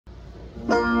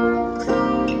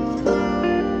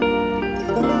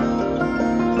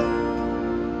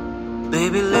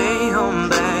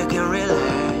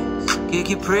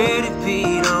your pretty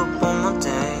feet up on my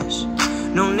dash.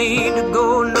 No need to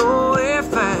go nowhere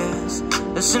fast.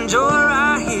 Let's enjoy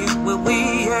right here where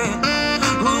we at.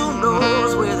 Who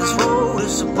knows where this road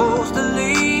is supposed to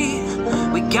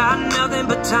lead? We got nothing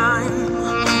but time.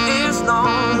 As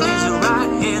long as you're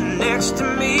right here next to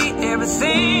me,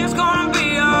 everything's gonna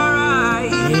be alright.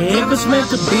 If it's meant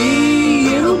to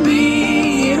be, it'll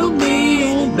be, it'll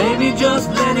be. Baby, just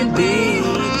let it be.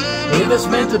 If it's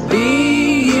meant to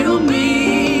be, it'll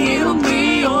be, it'll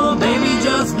be. Oh, baby,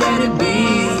 just let it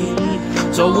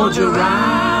be. So won't you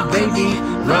ride, baby,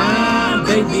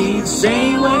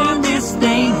 say where this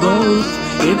thing goes.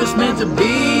 If it's meant to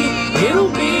be, it'll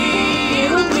be,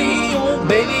 it'll be. Oh,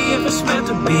 baby, if it's meant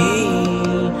to be.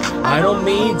 I don't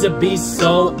mean to be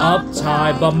so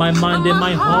uptight, but my mind and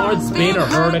my heart's been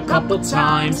hurt a couple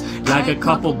times. Like a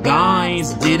couple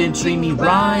guys didn't treat me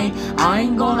right. I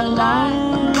ain't gonna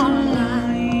lie,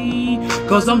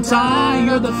 cause I'm tired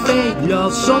of the fake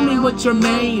love. Show me what you're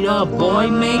made of, boy,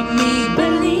 make me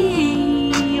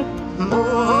believe. Oh,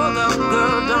 hold up,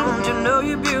 girl, don't you know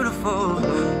you're beautiful?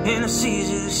 And it's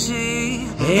easy to see.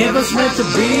 If it's meant to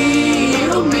be,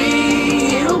 it'll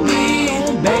be, it'll be.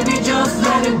 Baby, just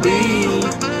let it be.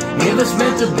 If it's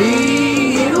meant to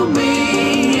be, it'll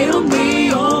be, it'll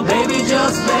be. Oh, baby,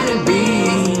 just let it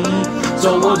be.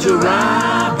 So won't you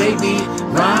ride, baby,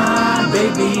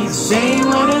 say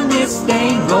where this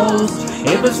thing goes.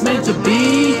 If it's meant to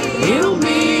be, it'll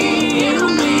be, it'll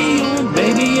be.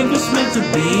 Baby, if it's meant to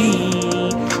be.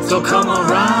 So come on,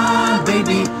 ride,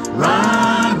 baby,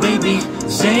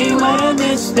 say where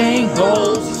this thing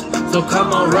goes. So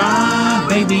come on, ride,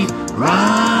 baby,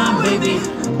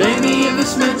 baby, if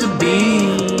it's meant to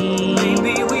be.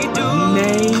 Maybe we do,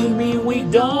 maybe we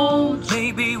don't,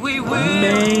 maybe we will,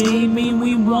 maybe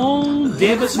we won't.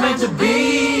 If it's meant to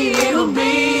be, it'll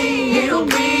be, it'll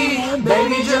be.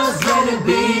 Baby, just let it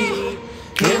be.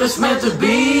 If it's meant to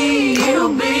be,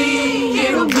 it'll be,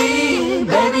 it'll be.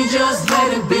 Baby, just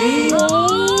let it be.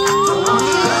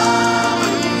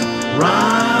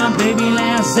 Ride, baby,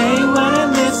 let's say where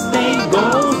this thing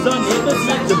goes. And if it's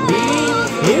meant to be,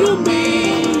 it'll be,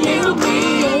 it'll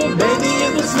be. Oh, baby,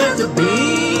 if it's meant to be,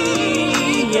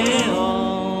 yeah.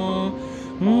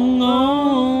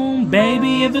 Oh,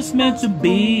 baby, if it's meant to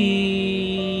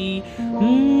be.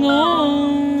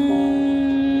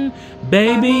 Oh,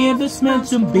 baby, if it's meant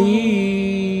to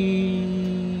be.